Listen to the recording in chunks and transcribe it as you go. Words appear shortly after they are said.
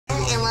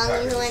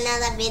welcome to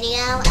another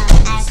video of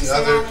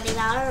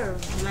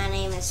S01E03. My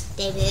name is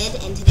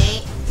David, and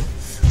today,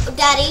 oh,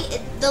 Daddy,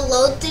 the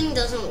load thing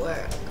doesn't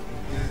work.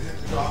 You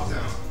hit the drop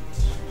down.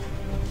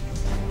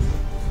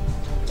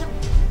 Yep.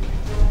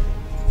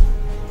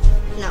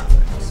 Now it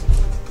works.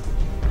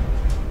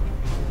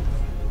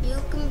 You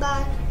can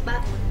back.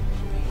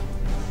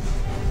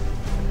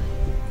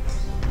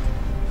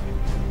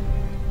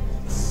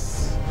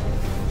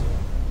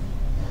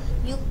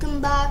 You can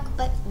back,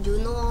 but you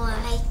know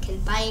I can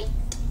bite.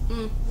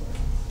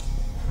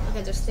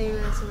 Okay, there's 3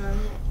 minutes in our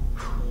head.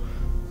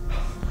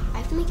 I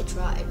have to make a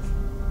tribe.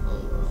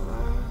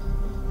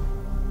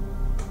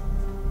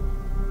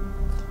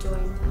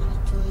 Join.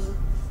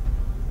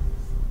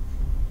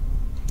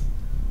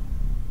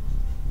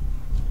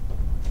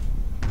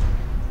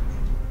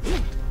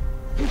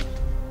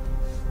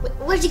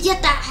 Where'd you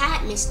get that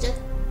hat, mister?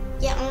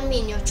 Yeah, I want to be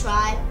in your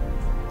tribe.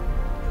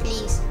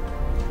 Please.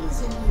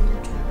 Please let me in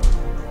your tribe.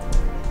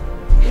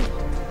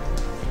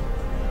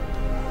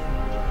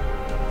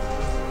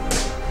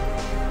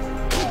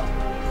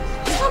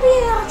 Be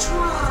our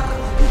tribe.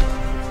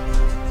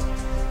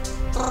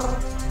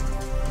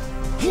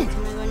 Can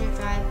I join your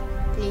tribe,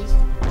 please?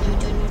 Let me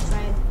join your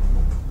tribe.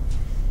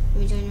 Let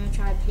me join your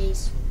tribe,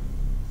 please.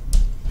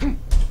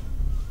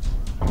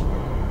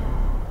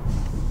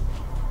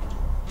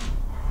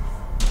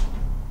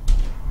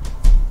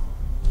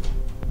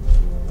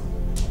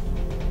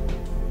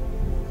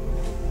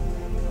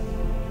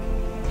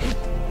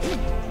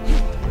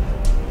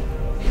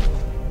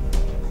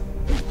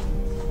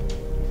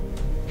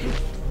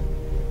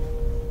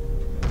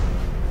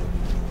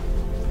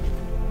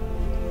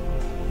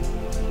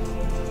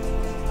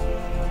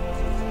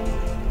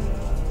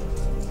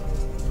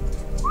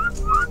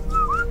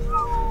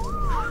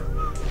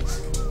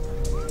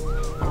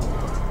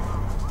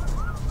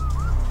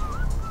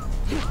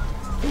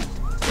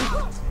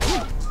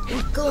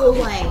 Go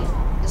away.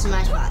 This is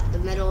my spot. The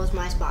middle is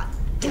my spot.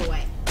 Get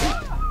away.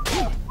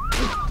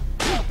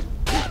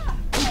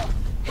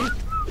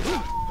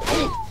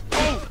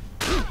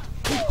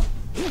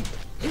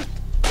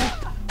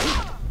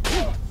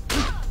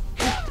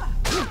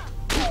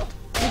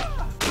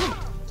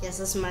 Yes,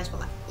 this is my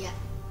spot. Yeah.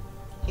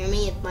 Hear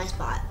me? It's my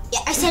spot.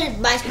 Yeah, I said it's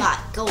my spot.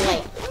 Go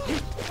away.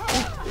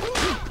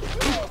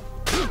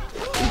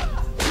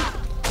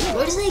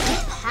 Where do they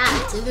get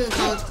hats? Leave in the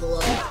comments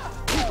below.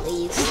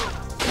 Please.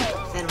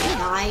 If I don't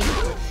die,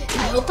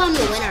 I hope I'm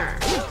the winner.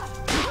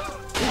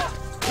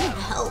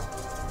 I hope.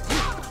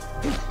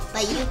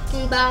 But you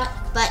can bark,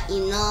 but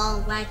you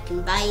know I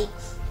can bite.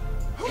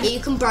 Yeah, you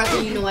can bark,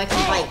 and you know I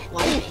can bite.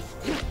 Watch me.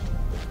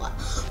 What?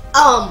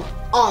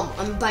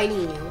 I'm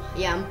biting you.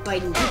 Yeah, I'm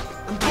biting you.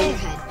 I'm biting your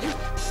head.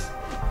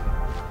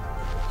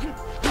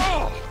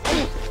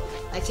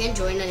 I can't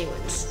join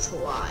anyone's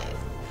tribe.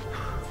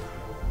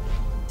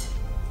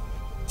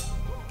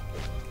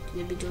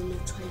 Let me join your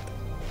tribe,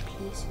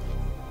 please.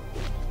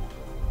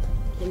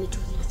 Let me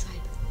join your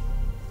tribe.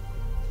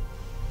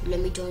 Let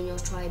me join your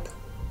tribe.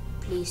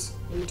 Please,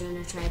 let me join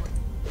your tribe.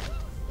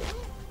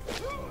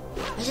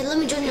 I said let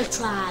me join your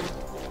tribe.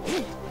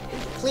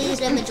 Please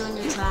let me join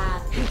your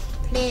tribe.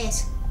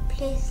 Please.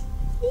 Please.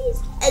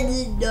 Please. I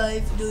didn't die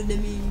if you don't let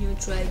me in your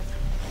tribe.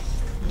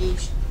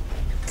 Please.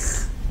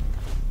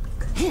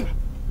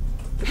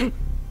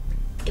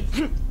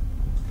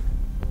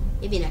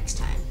 Maybe next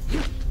time.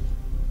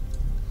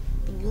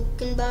 You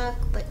can back,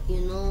 but you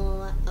know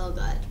what? Oh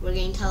god, we're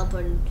getting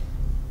teleported.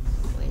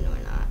 Wait, no,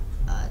 we're not.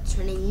 It's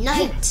turning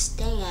night.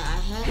 Dang it, I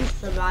hate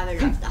surviving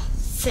at the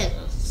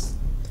fiddles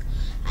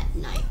at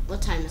night.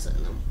 What time is it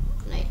in the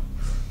night?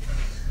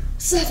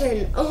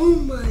 7. Oh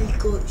my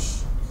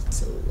gosh, that's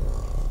so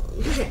long.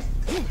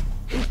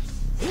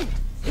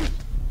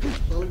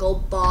 Wanna go,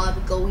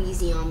 Bob? Go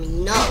easy on me.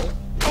 No.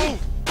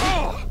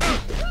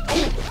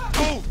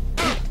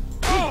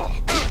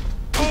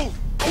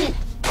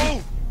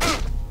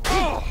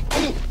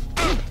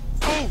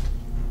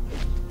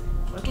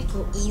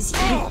 Go easy.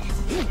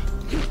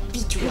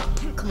 Beat you up.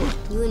 Come on,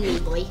 you and me,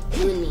 boy.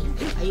 You and me.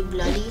 Are you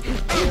bloody?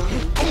 Are you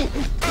hungry?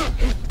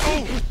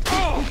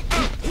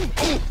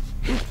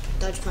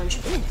 Dodge punch.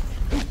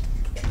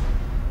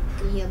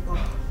 Come here, Bob.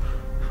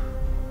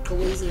 Go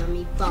easy on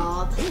me,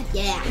 Bob.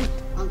 Yeah.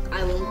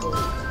 I won't go.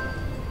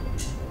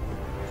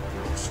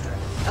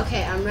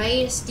 Okay, I'm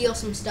ready to steal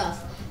some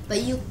stuff.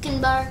 But you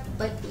can bark,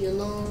 but you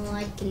know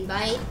I can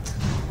bite.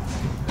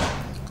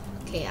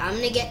 Okay, I'm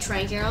gonna get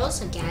trank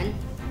arrows again.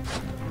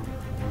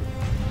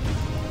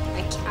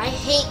 I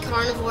hate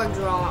carnivore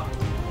drop,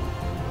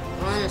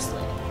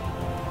 honestly.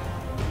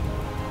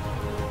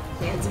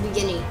 Okay, at the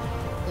beginning,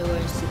 there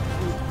was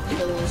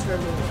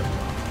herbivore.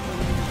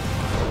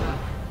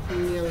 He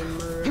nearly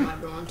murdered my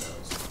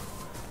Brontos.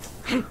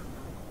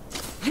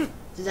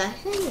 Did I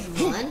finish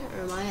one,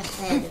 or am I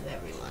ahead of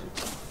everyone?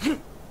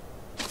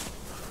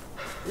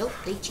 Nope,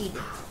 they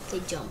cheated. They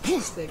jumped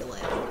straight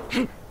away.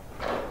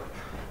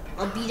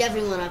 I'll beat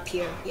everyone up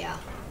here, yeah.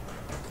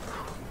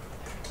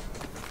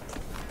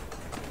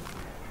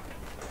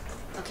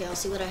 Okay, I'll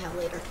see what I have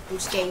later. I'm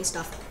just getting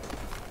stuff.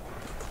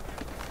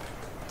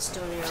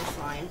 Stone arrow,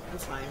 fine. I'm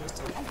fine with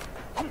them.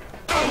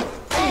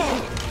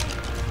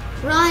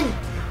 Run!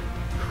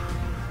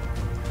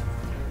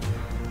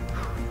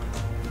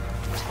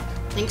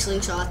 Think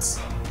slingshots.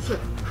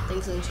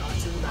 Think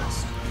slingshots are the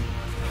best.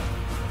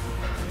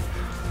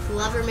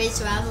 Whoever made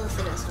survival of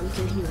the fittest, I'm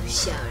giving you a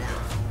shout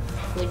out.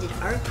 Wait, did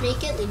Art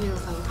make it? Leave me in the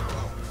comments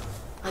below.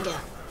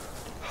 Again.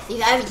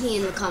 Leave everything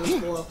in the comments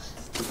below.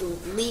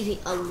 Leave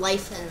a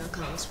life in the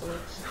comments below.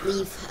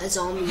 Leave a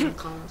zombie in the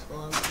comments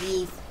below.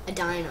 Leave a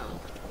dino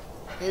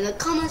in the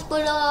comments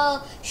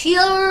below.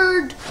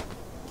 Shield!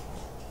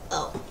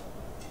 Oh.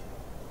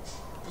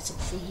 That's a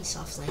pretty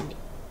soft landing.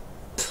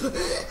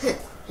 Didn't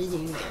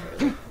even get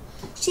hurt.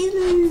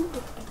 Shield!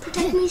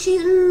 Protect me,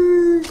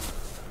 shield!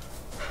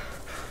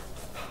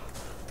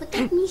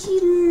 Protect me,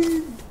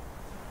 shield!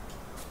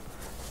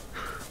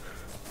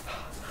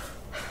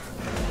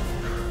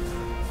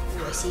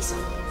 Oh, I see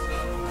something.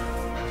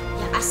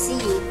 Yeah, I see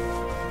you.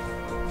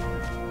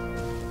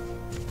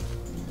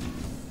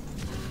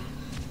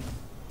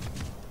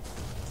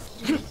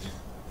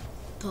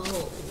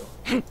 Bow.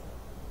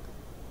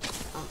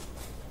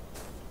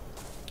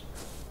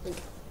 Like,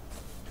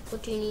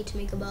 what do you need to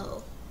make a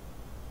bow?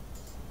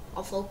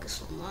 I'll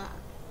focus on that.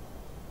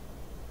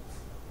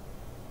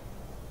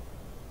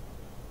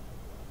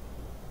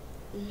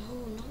 No,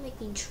 not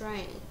making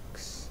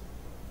tranks.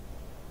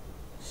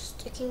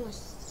 Sticking with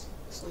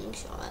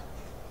slingshot.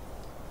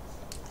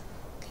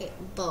 Okay,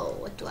 bow.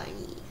 What do I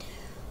need?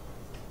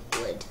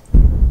 Wood.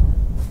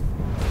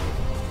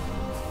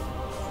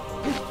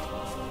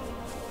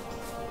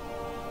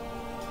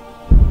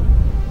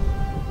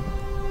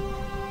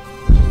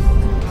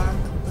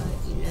 Dark, but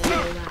you know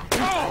that,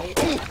 right?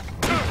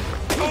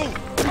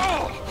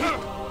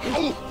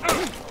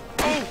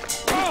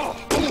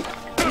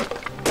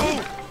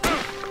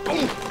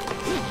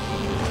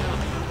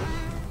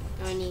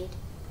 I need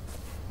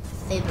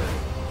fibber.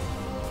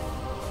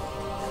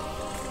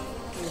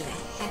 I need a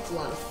heck of a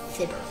lot of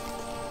fibber.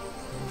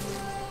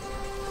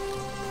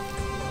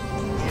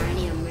 And I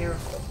need a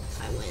miracle if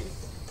I win.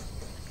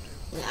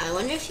 I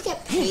wonder if you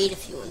get paid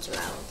if you win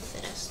survival of the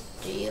fittest.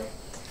 Do you?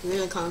 I'm in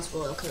the comments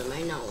below because I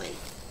might not win.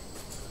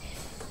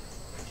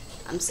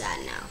 I'm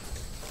sad now.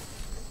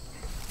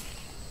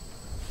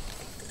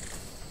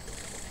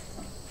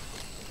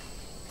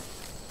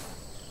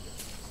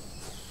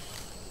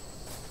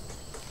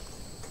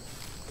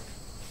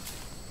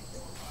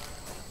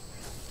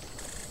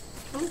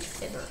 How much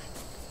fibber?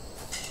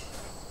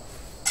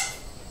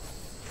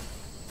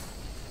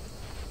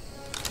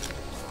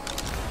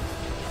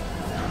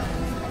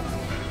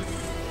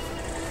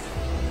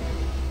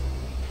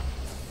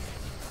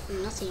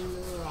 Nothing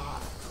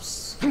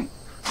drops.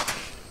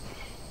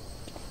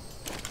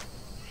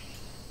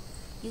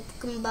 You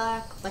can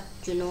bark, but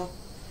you know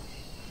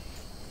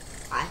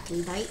I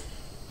can bite.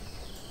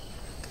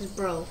 Cause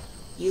bro,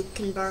 you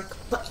can bark,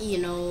 but you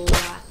know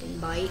I can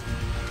bite.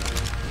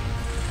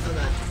 Oh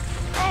god.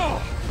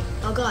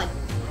 Oh god.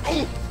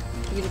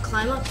 You're gonna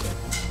climb up here.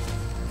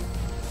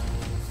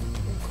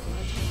 Oh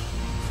god.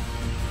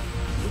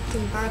 You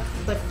can bark,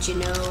 but you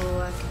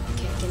know I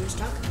can't get him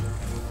stuck.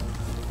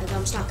 I got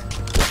him stuck.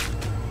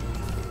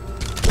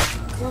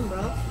 Come on,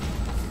 bro.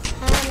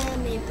 Come at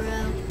me,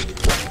 bro.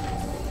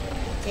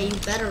 Okay, you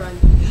better run.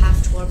 Half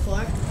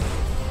torpor.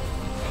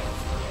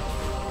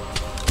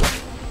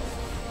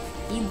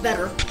 You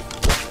better.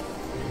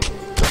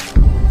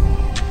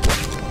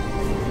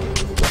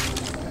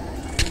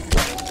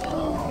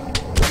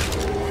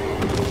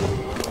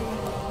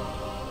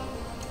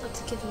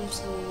 Let's give him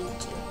some meat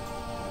too.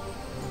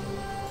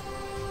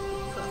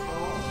 Put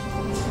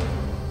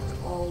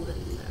all in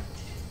there.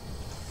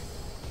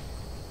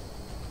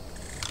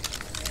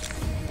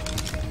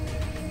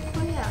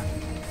 Oh yeah.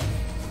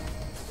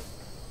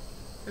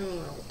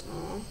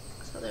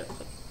 So they're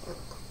quick work.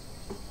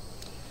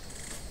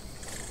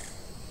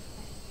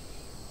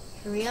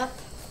 Hurry up.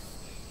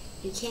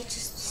 You can't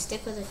just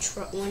stick with a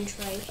one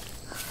tray.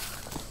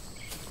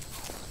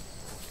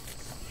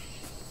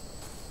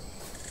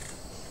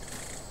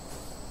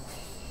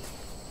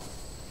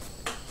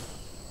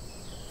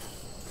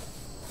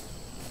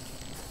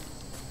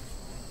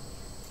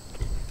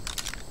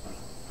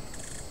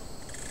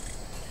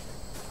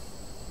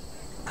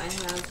 I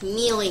have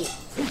mealy.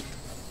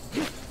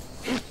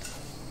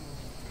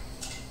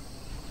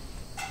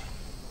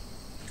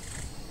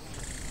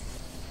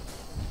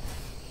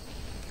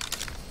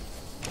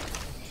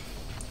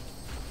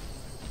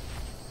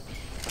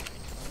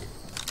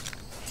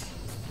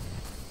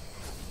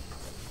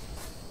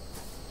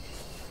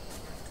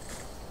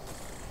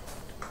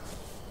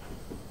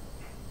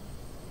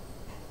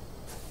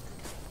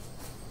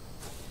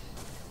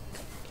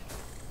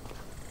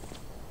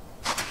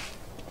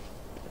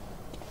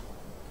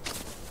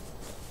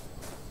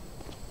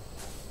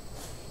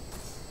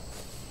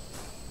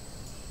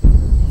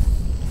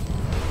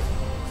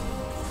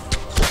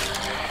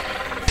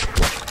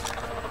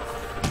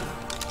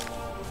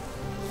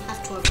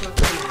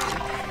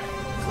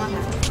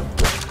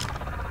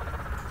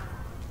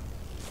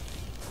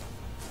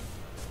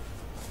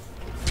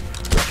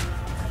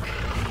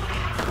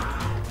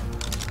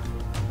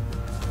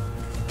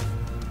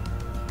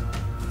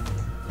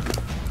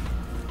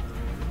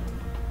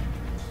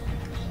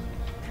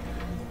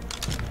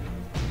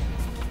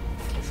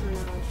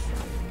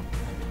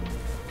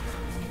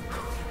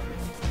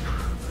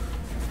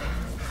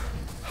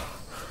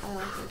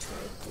 I can try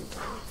to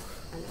tell.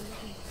 I know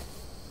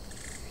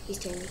he's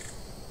turning.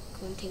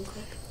 Go and think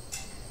quick.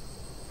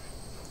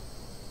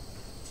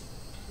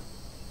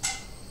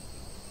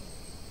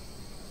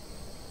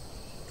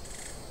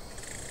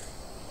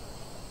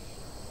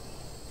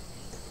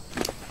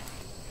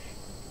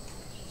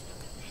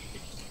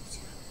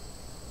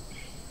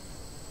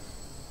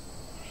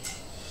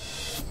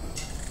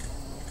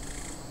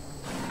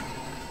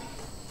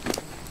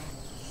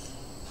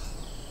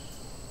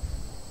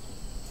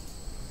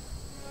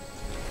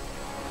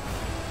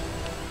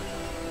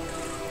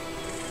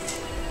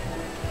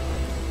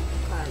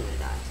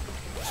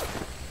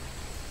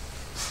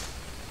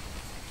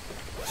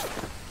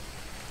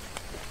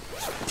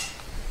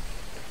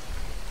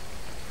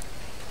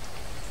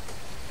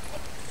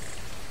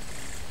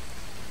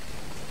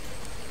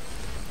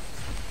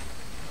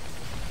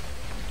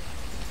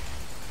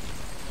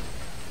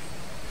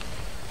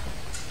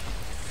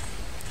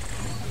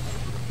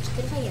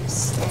 Good if I get a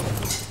steady.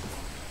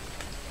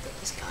 Get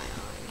this guy on.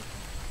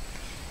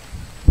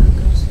 I'm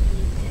gonna sleep.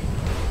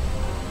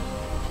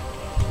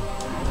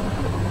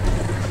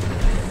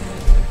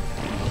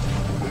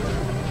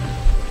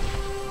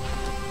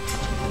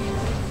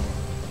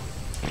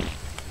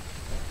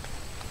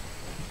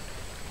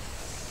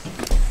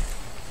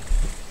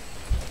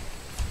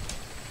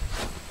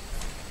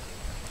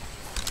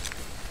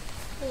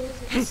 Where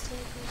is it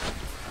steady?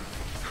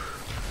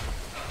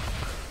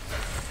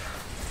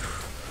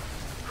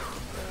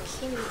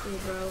 Can't eat me,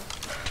 bro.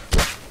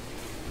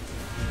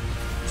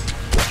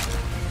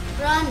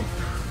 Run!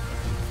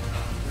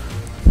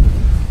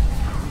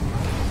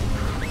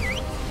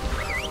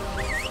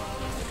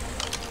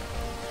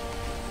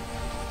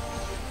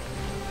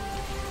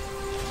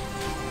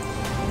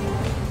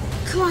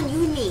 Come on,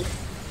 you and me.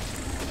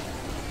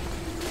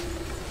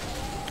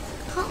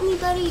 Help me,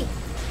 buddy.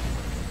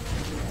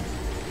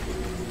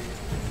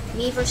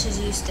 Me versus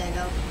you,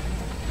 Stego.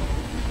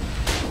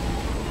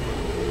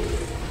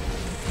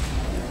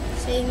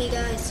 Save me,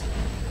 guys.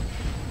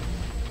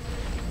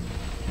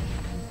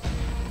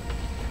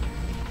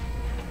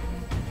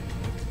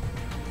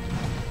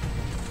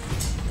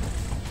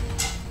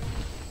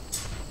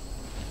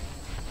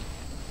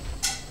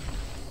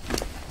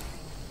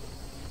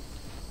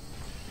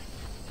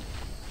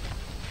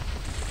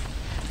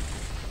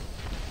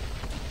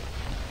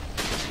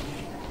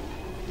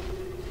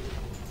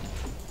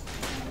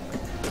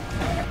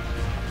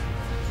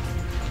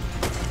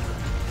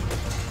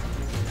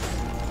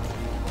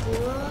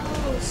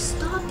 Whoa,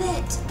 stop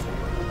it!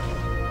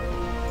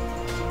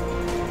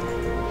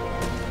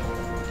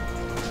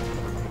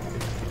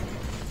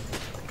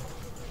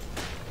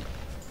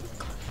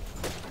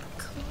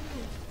 Come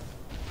on.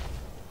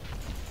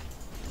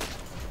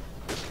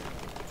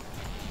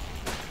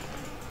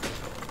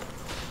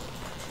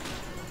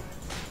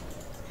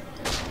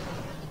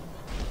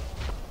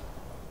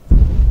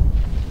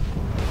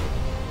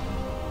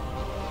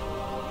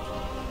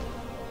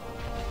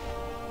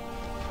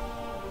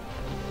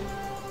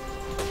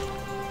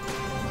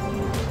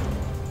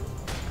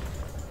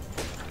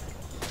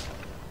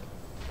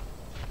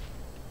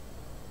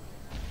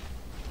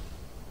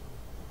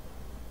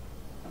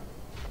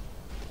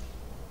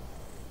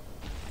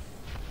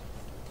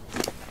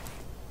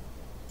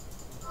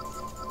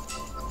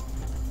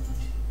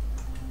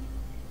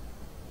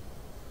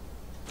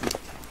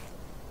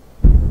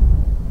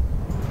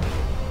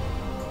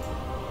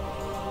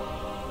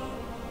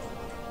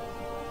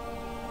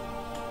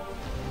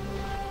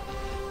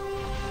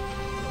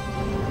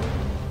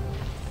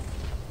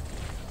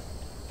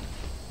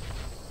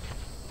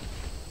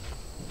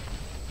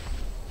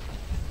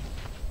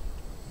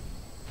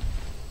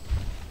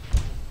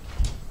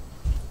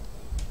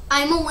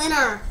 I'm a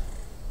winner.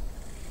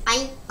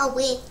 I'm a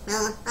winner.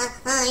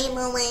 I'm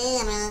a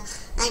winner.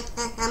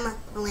 I'm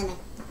a winner.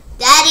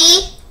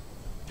 Daddy,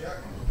 Yeah.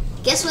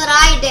 guess what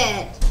I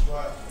did?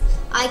 What?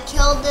 I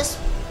killed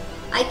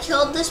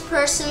this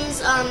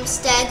person's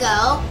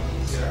stego.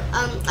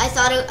 Yeah. I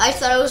thought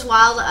it was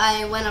wild.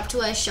 I went up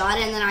to it, shot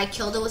it, and then I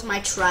killed it with my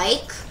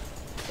trike.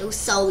 It was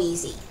so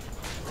easy.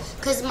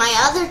 Cause my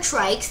other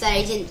trikes that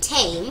I didn't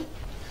tame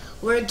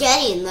were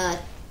getting the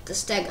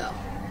stego.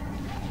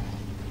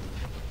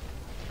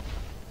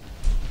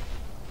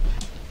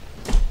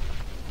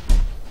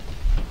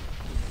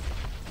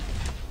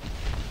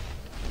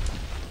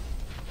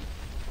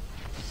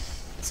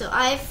 So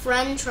I have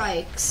friend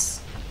trikes.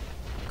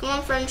 Come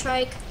on, friend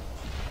trike.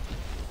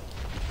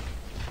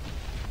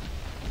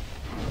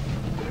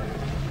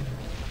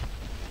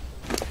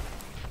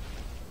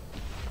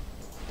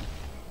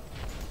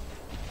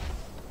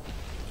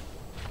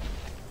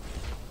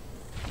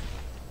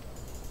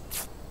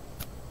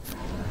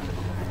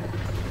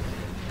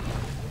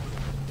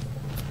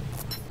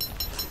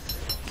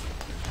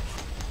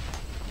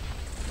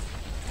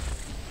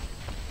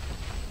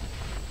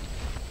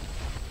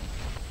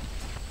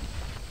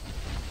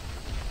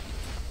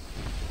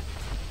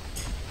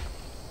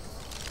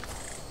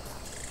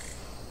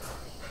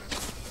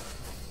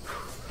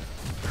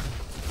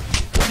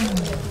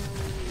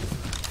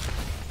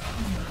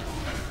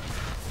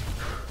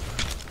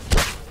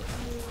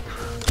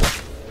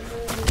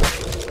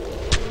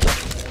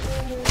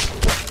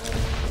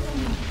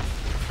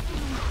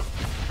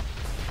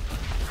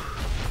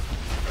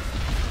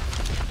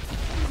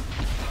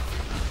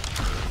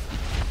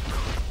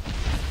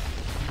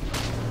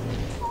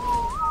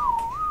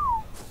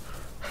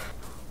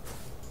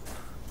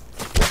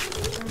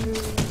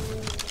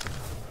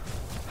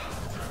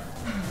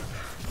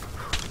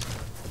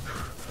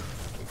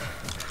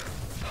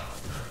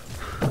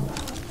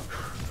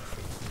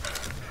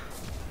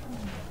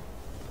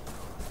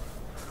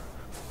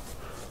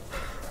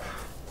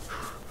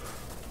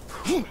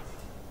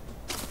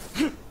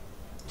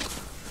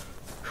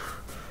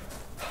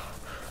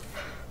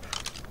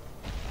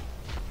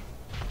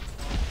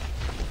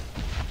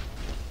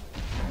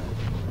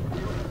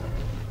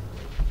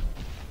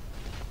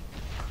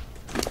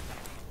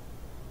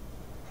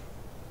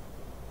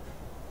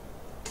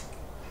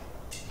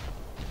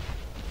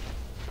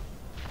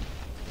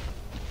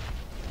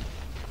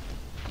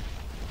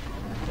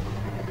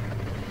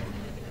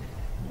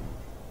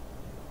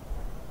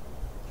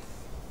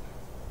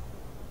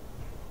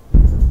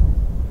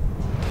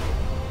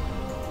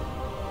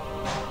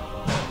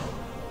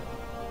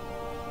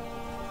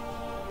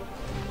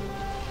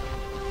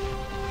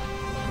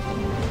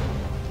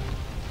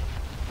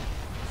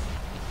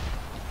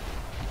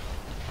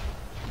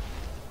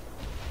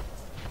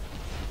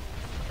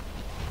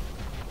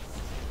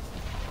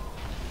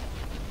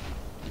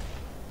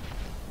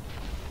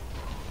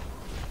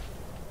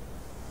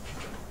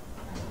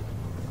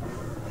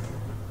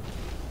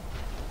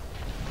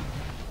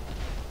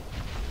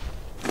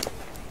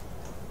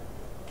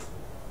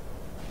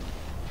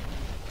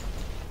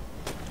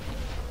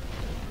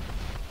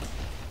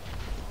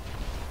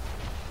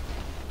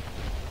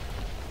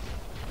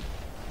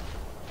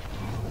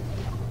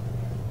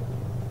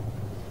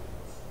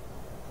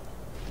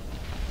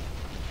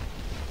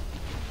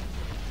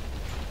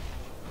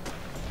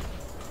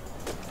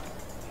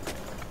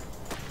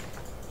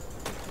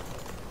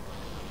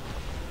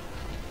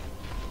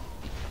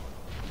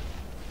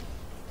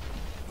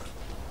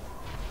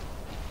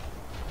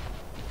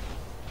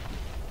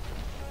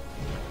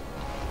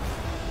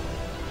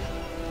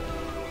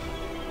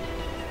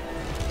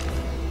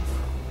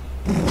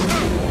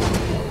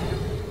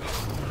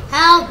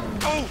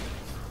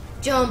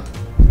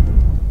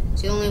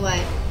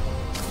 Anyway.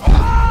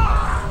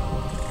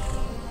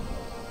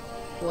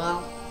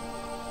 Well,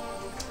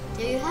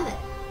 there you have it.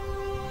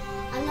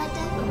 I'm not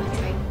dead, but my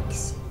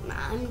tricks.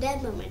 I'm dead,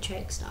 but my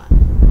tricks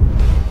not.